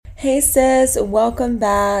Hey sis, welcome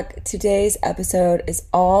back. Today's episode is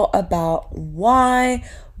all about why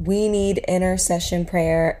we need intercession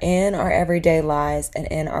prayer in our everyday lives and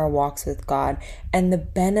in our walks with God, and the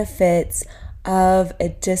benefits of a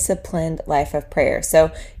disciplined life of prayer.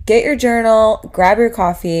 So get your journal, grab your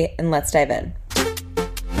coffee, and let's dive in.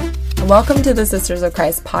 Welcome to the Sisters of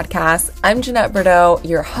Christ podcast. I'm Jeanette Bordeaux,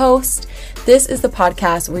 your host. This is the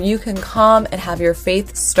podcast where you can come and have your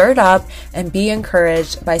faith stirred up and be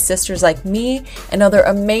encouraged by sisters like me and other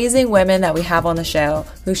amazing women that we have on the show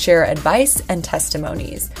who share advice and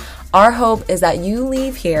testimonies. Our hope is that you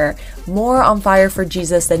leave here more on fire for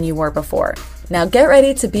Jesus than you were before. Now get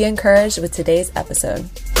ready to be encouraged with today's episode.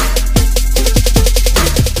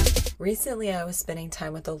 Recently, I was spending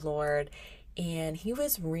time with the Lord, and he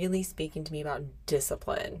was really speaking to me about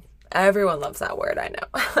discipline. Everyone loves that word, I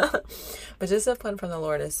know. But discipline from the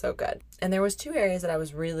Lord is so good. And there was two areas that I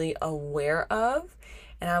was really aware of,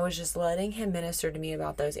 and I was just letting him minister to me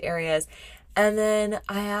about those areas. And then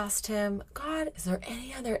I asked him, God, is there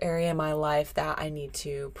any other area in my life that I need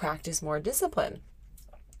to practice more discipline?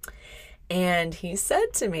 And he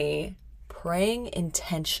said to me, praying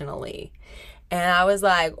intentionally. And I was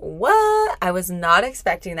like, what? I was not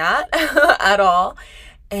expecting that at all.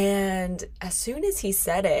 And as soon as he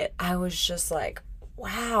said it, I was just like,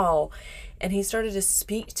 wow. And he started to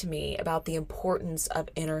speak to me about the importance of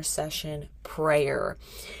intercession prayer.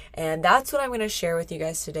 And that's what I'm going to share with you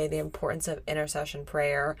guys today, the importance of intercession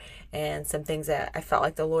prayer and some things that I felt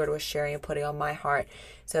like the Lord was sharing and putting on my heart.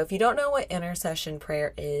 So if you don't know what intercession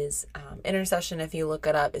prayer is, intercession, if you look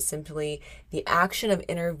it up, is simply the action of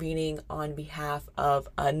intervening on behalf of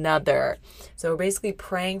another. So we're basically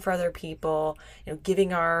praying for other people,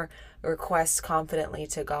 giving our requests confidently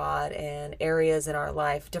to God and areas in our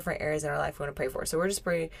life, different areas in our life we want to pray for. So we're just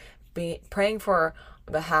praying for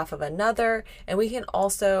behalf of another, and we can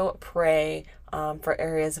also pray for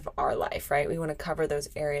areas of our life, right? We want to cover those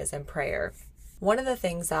areas in prayer. One of the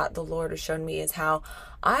things that the Lord has shown me is how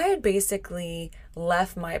I had basically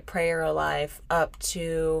left my prayer life up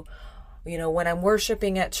to, when I'm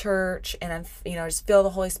worshiping at church and I just feel the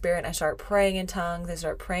Holy Spirit and I start praying in tongues, I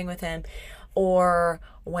start praying with Him, or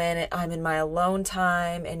when I'm in my alone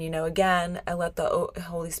time and, again, I let the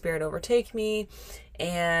Holy Spirit overtake me,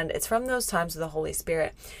 and it's from those times of the Holy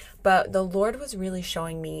Spirit. But the Lord was really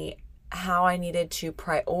showing me how I needed to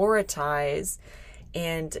prioritize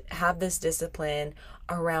and have this discipline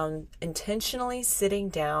around intentionally sitting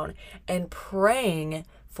down and praying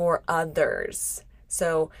for others.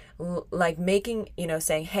 So like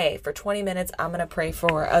saying, hey, for 20 minutes, I'm going to pray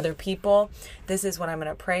for other people. This is what I'm going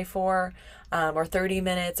to pray for, or 30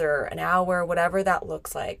 minutes or an hour, whatever that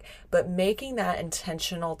looks like. But making that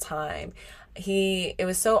intentional time. It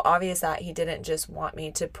was so obvious that he didn't just want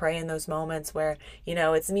me to pray in those moments where,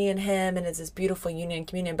 it's me and him and it's this beautiful union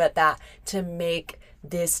communion, but that to make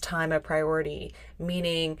this time a priority,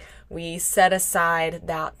 meaning we set aside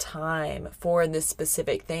that time for this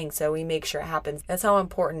specific thing. So we make sure it happens. That's how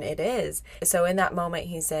important it is. So in that moment,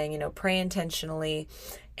 he's saying, pray intentionally.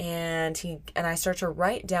 And I start to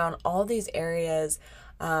write down all these areas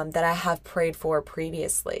that I have prayed for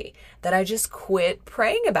previously that I just quit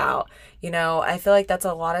praying about. I feel like that's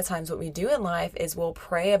a lot of times what we do in life is we'll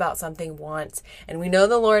pray about something once and we know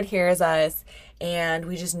the Lord hears us and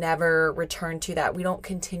we just never return to that. We don't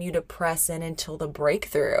continue to press in until the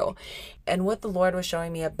breakthrough. And what the Lord was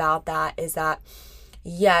showing me about that is that,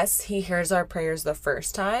 yes, He hears our prayers the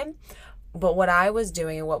first time, but what I was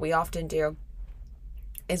doing and what we often do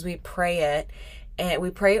is we pray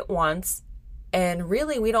it once. And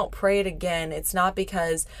really, we don't pray it again. It's not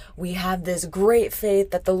because we have this great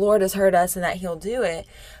faith that the Lord has heard us and that He'll do it,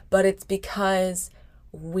 but it's because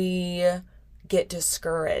we get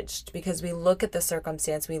discouraged, because we look at the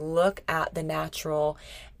circumstance, we look at the natural,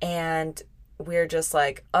 and we're just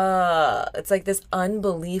like, it's like this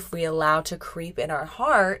unbelief we allow to creep in our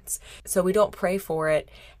hearts. So we don't pray for it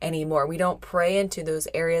anymore. We don't pray into those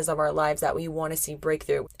areas of our lives that we want to see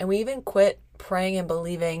breakthrough. And we even quit praying and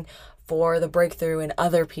believing for the breakthrough in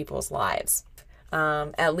other people's lives.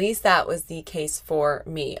 At least that was the case for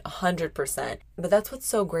me, 100%. But that's what's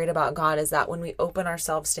so great about God, is that when we open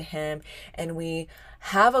ourselves to Him and we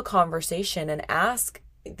have a conversation and ask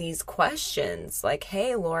these questions like,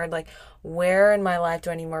 hey, Lord, like, where in my life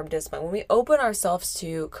do I need more discipline? When we open ourselves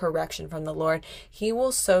to correction from the Lord, He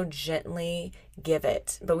will so gently give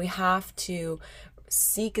it. But we have to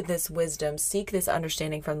seek this wisdom, seek this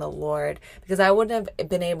understanding from the Lord, because I wouldn't have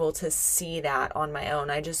been able to see that on my own.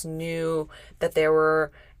 I just knew that there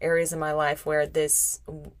were areas in my life where this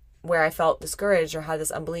where I felt discouraged or had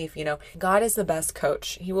this unbelief, God is the best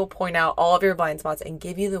coach. He will point out all of your blind spots and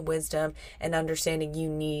give you the wisdom and understanding you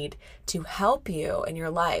need to help you in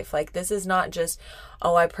your life. Like, this is not just,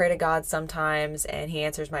 oh, I pray to God sometimes and he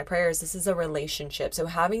answers my prayers. This is a relationship. So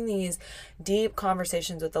having these deep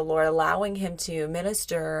conversations with the Lord, allowing him to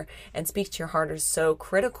minister and speak to your heart is so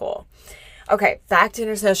critical. Okay, back to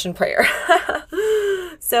intercession prayer.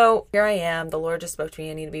 So here I am. The Lord just spoke to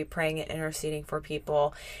me. I need to be praying and interceding for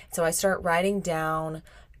people. So I start writing down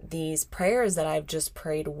these prayers that I've just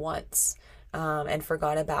prayed once and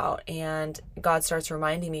forgot about. And God starts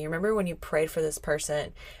reminding me, remember when you prayed for this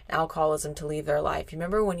person, alcoholism to leave their life? You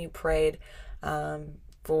remember when you prayed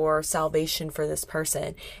for salvation for this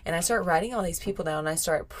person? And I start writing all these people down, and I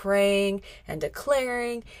start praying and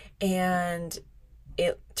declaring, and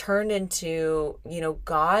it turned into,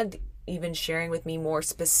 God even sharing with me more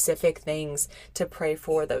specific things to pray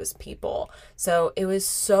for those people. So it was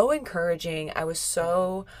so encouraging. I was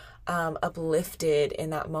so uplifted in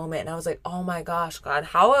that moment. And I was like, oh my gosh, God,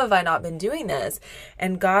 how have I not been doing this?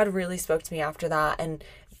 And God really spoke to me after that. And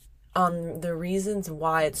the reasons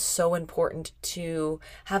why it's so important to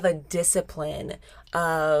have a discipline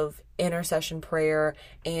of intercession prayer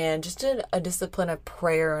and just a discipline of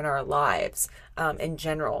prayer in our lives in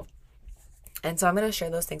general. And so I'm going to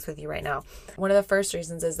share those things with you right now. One of the first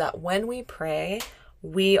reasons is that when we pray,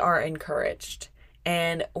 we are encouraged,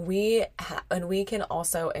 and we can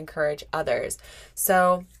also encourage others.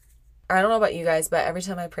 So I don't know about you guys, but every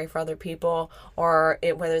time I pray for other people, or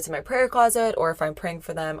whether it's in my prayer closet or if I'm praying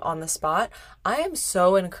for them on the spot, I am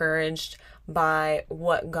so encouraged by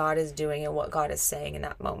what God is doing and what God is saying in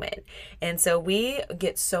that moment. And so we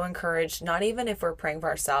get so encouraged, not even if we're praying for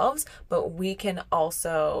ourselves, but we can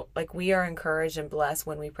also, we are encouraged and blessed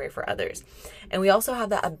when we pray for others. And we also have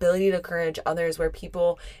that ability to encourage others where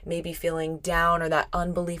people may be feeling down, or that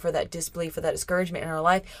unbelief or that disbelief or that discouragement in our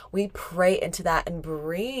life. We pray into that and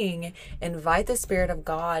invite the Spirit of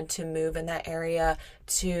God to move in that area,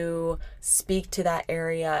 to speak to that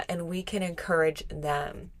area, and we can encourage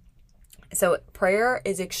them. So prayer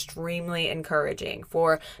is extremely encouraging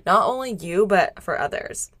for not only you, but for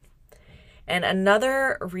others. And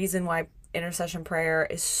another reason why intercession prayer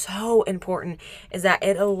is so important is that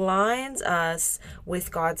it aligns us with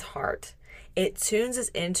God's heart. It tunes us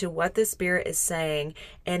into what the Spirit is saying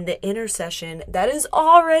and the intercession that is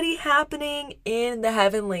already happening in the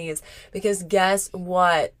heavenlies. Because guess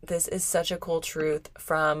what? This is such a cool truth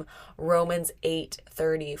from Romans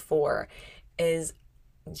 8:34 is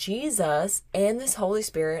Jesus and this Holy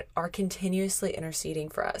Spirit are continuously interceding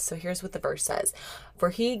for us. So here's what the verse says.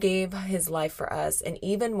 For he gave his life for us, and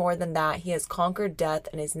even more than that, he has conquered death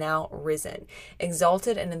and is now risen,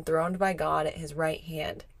 exalted and enthroned by God at his right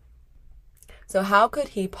hand. So how could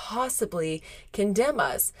he possibly condemn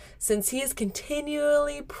us, since he is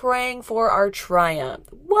continually praying for our triumph?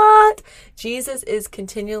 What? Jesus is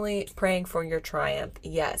continually praying for your triumph.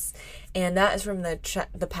 Yes. And that is from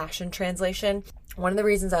the Passion Translation. One of the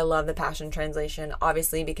reasons I love the Passion Translation,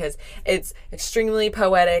 obviously, because it's extremely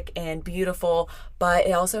poetic and beautiful, but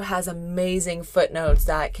it also has amazing footnotes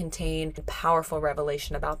that contain powerful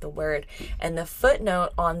revelation about the word. And the footnote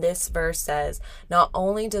on this verse says, not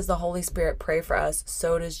only does the Holy Spirit pray for us,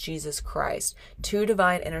 so does Jesus Christ. 2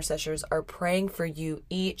 divine intercessors are praying for you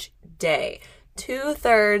each day.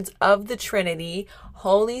 2/3 of the Trinity,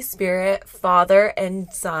 Holy Spirit, Father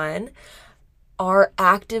and Son, are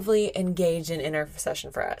actively engaged in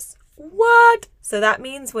intercession for us. What? So that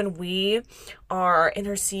means when we are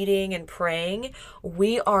interceding and praying,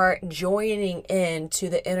 we are joining in to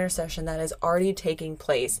the intercession that is already taking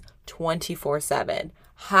place 24/7.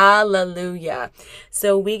 Hallelujah.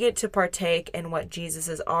 So we get to partake in what Jesus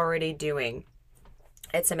is already doing.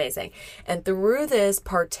 It's amazing. And through this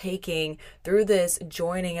partaking, through this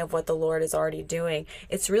joining of what the Lord is already doing,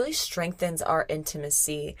 it really strengthens our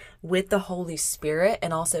intimacy with the Holy Spirit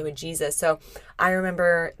and also with Jesus. So I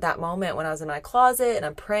remember that moment when I was in my closet and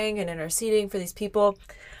I'm praying and interceding for these people.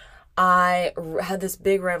 I had this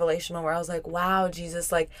big revelation where I was like, wow,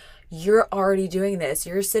 Jesus, you're already doing this.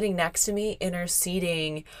 You're sitting next to me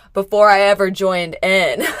interceding before I ever joined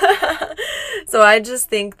in. So I just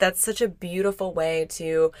think that's such a beautiful way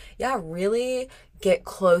to, really get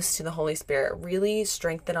close to the Holy Spirit, really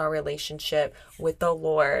strengthen our relationship with the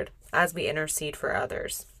Lord as we intercede for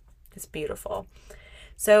others. It's beautiful.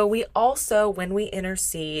 So we also, when we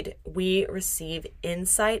intercede, we receive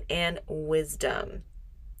insight and wisdom.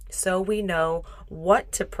 So we know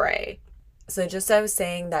what to pray. So just as I was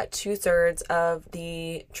saying that 2/3 of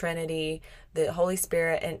the Trinity, the Holy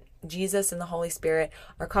Spirit and Jesus and the Holy Spirit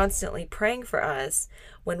are constantly praying for us.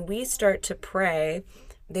 When we start to pray,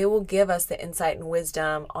 they will give us the insight and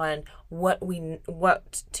wisdom on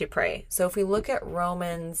what to pray. So if we look at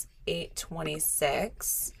Romans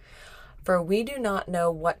 8:26, for we do not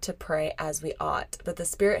know what to pray as we ought, but the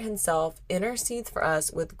Spirit himself intercedes for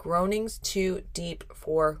us with groanings too deep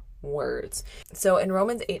for words. So in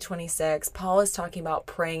Romans 8:26, Paul is talking about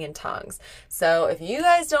praying in tongues. So if you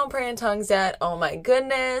guys don't pray in tongues yet, oh my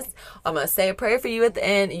goodness, I'm going to say a prayer for you at the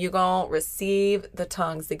end. You're going to receive the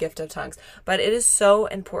tongues, the gift of tongues. But it is so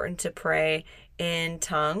important to pray in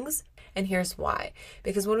tongues. And here's why.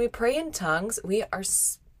 Because when we pray in tongues, we are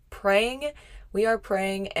praying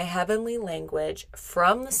a heavenly language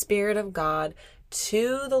from the Spirit of God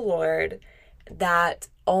to the Lord that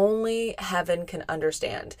only heaven can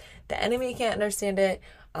understand. The enemy can't understand it.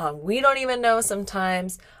 We don't even know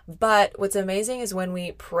sometimes. But what's amazing is when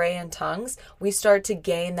we pray in tongues, we start to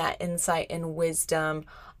gain that insight and wisdom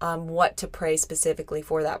what to pray specifically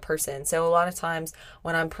for that person. So a lot of times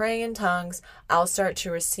when I'm praying in tongues, I'll start to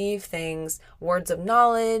receive things, words of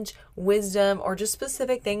knowledge, wisdom, or just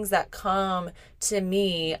specific things that come to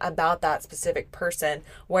me about that specific person,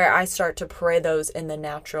 where I start to pray those in the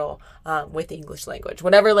natural with the English language,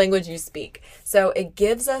 whatever language you speak. So it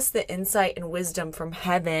gives us the insight and wisdom from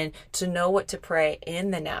heaven to know what to pray in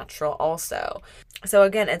the natural also. So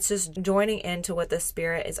again, it's just joining into what the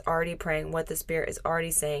Spirit is already praying, what the Spirit is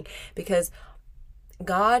already saying, because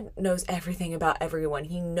God knows everything about everyone.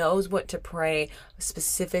 He knows what to pray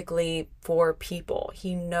specifically for people.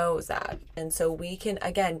 He knows that. And so we can,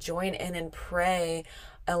 again, join in and pray,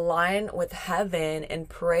 align with heaven and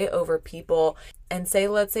pray over people. And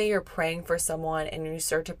let's say you're praying for someone and you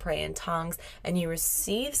start to pray in tongues and you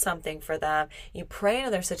receive something for them. You pray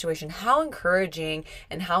into their situation. How encouraging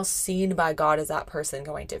and how seen by God is that person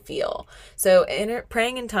going to feel? So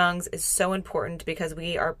praying in tongues is so important because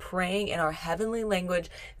we are praying in our heavenly language.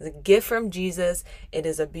 It's a gift from Jesus. It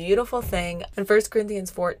is a beautiful thing. In 1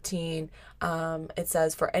 Corinthians 14, it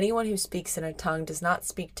says, for anyone who speaks in a tongue does not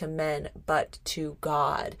speak to men, but to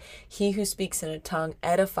God. He who speaks in a tongue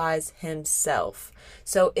edifies himself.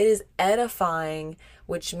 So it is edifying,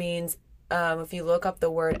 which means if you look up the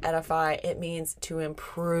word edify, it means to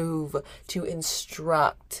improve, to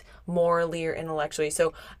instruct morally or intellectually.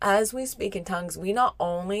 So as we speak in tongues, we not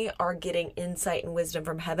only are getting insight and wisdom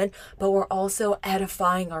from heaven, but we're also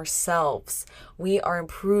edifying ourselves. We are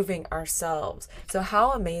improving ourselves. So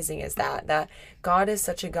how amazing is that? That God is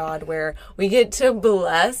such a God where we get to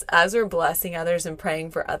bless, as we're blessing others and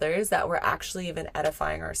praying for others, that we're actually even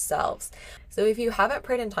edifying ourselves. So if you haven't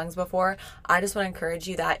prayed in tongues before, I just want to encourage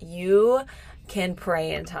you that you can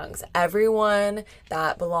pray in tongues. Everyone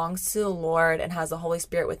that belongs to the Lord and has the Holy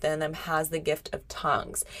Spirit within them has the gift of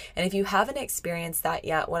tongues. And if you haven't experienced that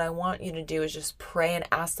yet, what I want you to do is just pray and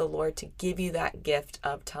ask the Lord to give you that gift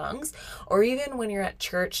of tongues. Or even when you're at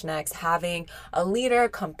church next, having a leader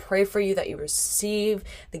come pray for you that you receive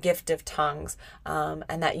the gift of tongues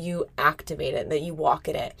and that you activate it, that you walk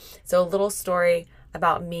in it. So a little story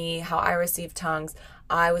about me, how I received tongues.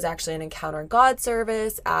 I was actually in Encounter God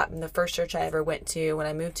service at the first church I ever went to when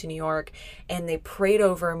I moved to New York, and they prayed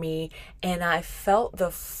over me and I felt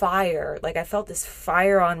the fire, like I felt this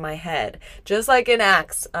fire on my head, just like in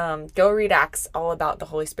Acts. Go read Acts, all about the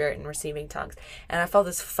Holy Spirit and receiving tongues. And I felt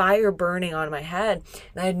this fire burning on my head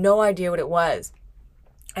and I had no idea what it was.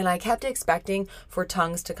 And I kept expecting for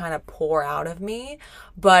tongues to kind of pour out of me,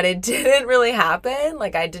 but it didn't really happen.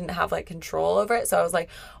 Like I didn't have control over it. So I was like,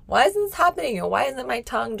 why isn't this happening? And why isn't my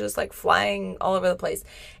tongue just flying all over the place?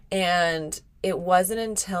 And it wasn't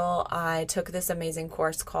until I took this amazing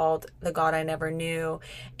course called The God I Never Knew.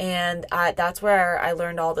 And that's where I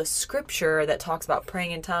learned all the scripture that talks about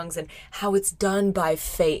praying in tongues and how it's done by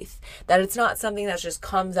faith. That it's not something that just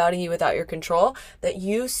comes out of you without your control, that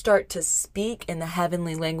you start to speak in the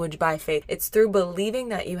heavenly language by faith. It's through believing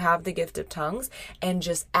that you have the gift of tongues and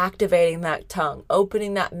just activating that tongue,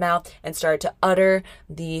 opening that mouth and start to utter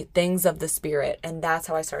the things of the Spirit. And that's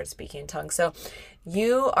how I started speaking in tongues. So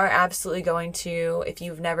you are absolutely going to, if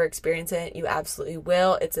you've never experienced it, you absolutely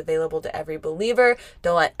will. It's available to every believer.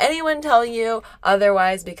 Don't let anyone tell you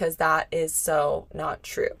otherwise, because that is so not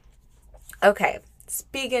true. Okay,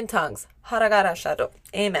 speak in tongues. Haragara shado.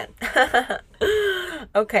 Amen.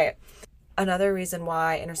 Okay, another reason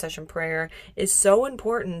why intercession prayer is so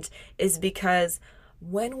important is because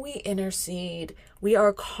when we intercede, we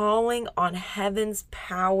are calling on heaven's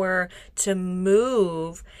power to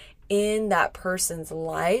move in that person's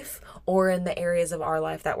life or in the areas of our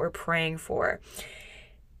life that we're praying for.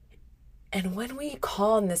 And when we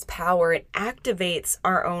call on this power, it activates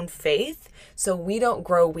our own faith so we don't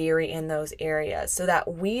grow weary in those areas, so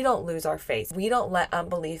that we don't lose our faith. We don't let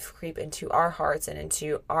unbelief creep into our hearts and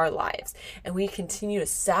into our lives. And we continue to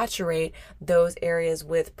saturate those areas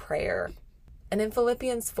with prayer. And in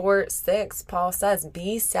Philippians 4:6, Paul says,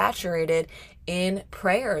 be saturated in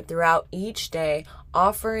prayer throughout each day,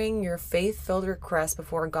 offering your faith-filled requests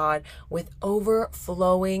before God with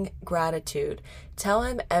overflowing gratitude. Tell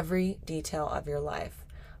him every detail of your life.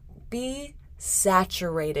 Be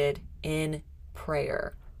saturated in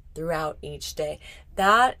prayer throughout each day.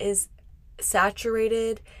 That is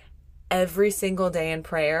saturated every single day in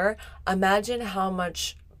prayer. Imagine how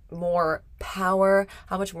much more power,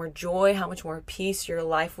 how much more joy, how much more peace your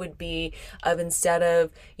life would be instead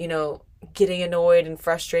of, getting annoyed and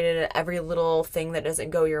frustrated at every little thing that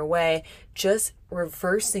doesn't go your way, just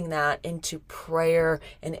reversing that into prayer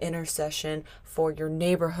and intercession for your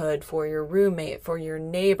neighborhood, for your roommate, for your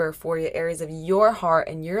neighbor, for your areas of your heart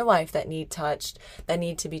and your life that need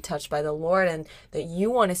to be touched by the Lord and that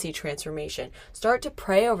you want to see transformation. Start to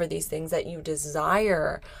pray over these things that you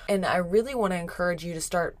desire. And I really want to encourage you to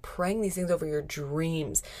start praying these things over your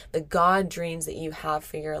dreams, the God dreams that you have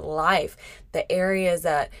for your life, the areas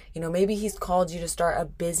that, maybe he's called you to start a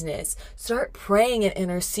business. Start praying and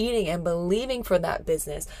interceding and believing for that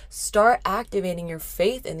business. Start activating your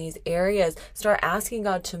faith in these areas. Start asking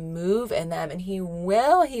God to move in them, and he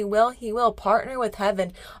will partner with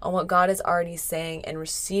heaven on what God is already saying and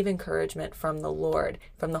receive encouragement from the Lord,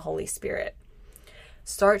 from the Holy Spirit.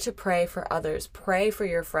 Start to pray for others. Pray for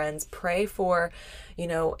your friends. Pray for,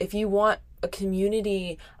 if you want a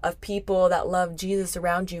community of people that love Jesus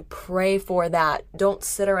around you, pray for that. Don't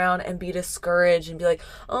sit around and be discouraged and be like,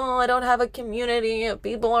 oh, I don't have a community of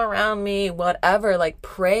people around me, whatever.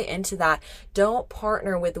 Pray into that. Don't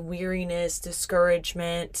partner with weariness,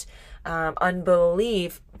 discouragement,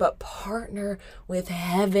 unbelief, but partner with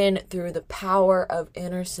heaven through the power of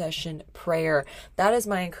intercession prayer. That is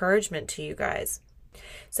my encouragement to you guys.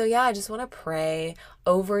 So I just want to pray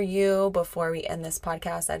over you before we end this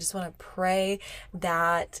podcast. I just want to pray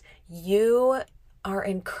that you are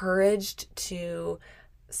encouraged to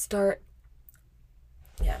start.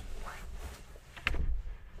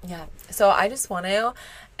 So I just want to,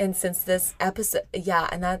 and since this episode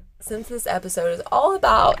is all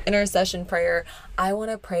about intercession prayer, I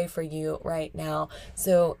want to pray for you right now.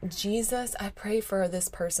 So Jesus, I pray for this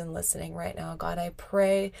person listening right now. God, I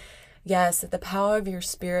pray, yes, that the power of your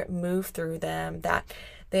Spirit move through them, that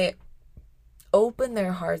they open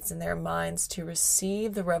their hearts and their minds to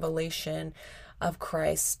receive the revelation of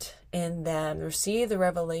Christ in them, receive the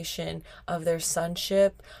revelation of their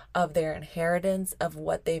sonship, of their inheritance, of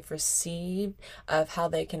what they've received, of how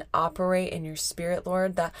they can operate in your Spirit,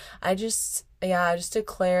 Lord. That I just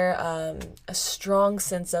declare a strong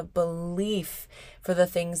sense of belief for the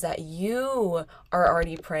things that you are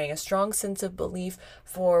already praying, a strong sense of belief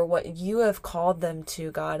for what you have called them to,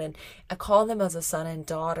 God. And I call them as a son and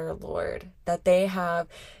daughter, Lord, that they have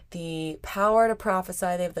the power to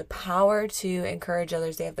prophesy, they have the power to encourage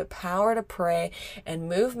others, they have the power to pray and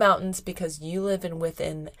move mountains because you live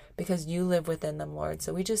within them, Lord.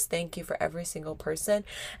 So we just thank you for every single person,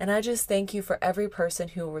 and I just thank you for every person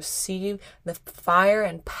who will receive the fire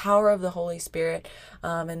and power of the Holy Spirit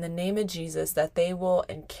in the name of Jesus, that they will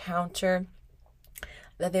encounter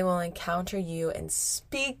you and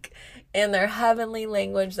speak in their heavenly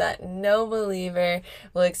language, that no believer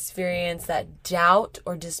will experience that doubt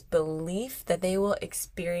or disbelief, that they will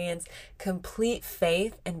experience complete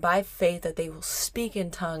faith, and by faith that they will speak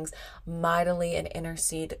in tongues mightily and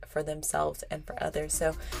intercede for themselves and for others.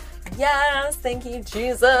 So yes, thank you,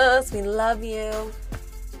 Jesus. We love you.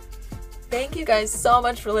 Thank you guys so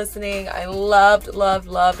much for listening. I loved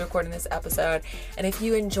recording this episode. And if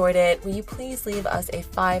you enjoyed it, will you please leave us a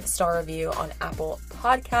 5-star review on Apple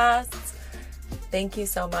Podcasts? Thank you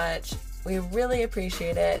so much. We really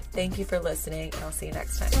appreciate it. Thank you for listening, and I'll see you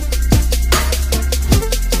next time.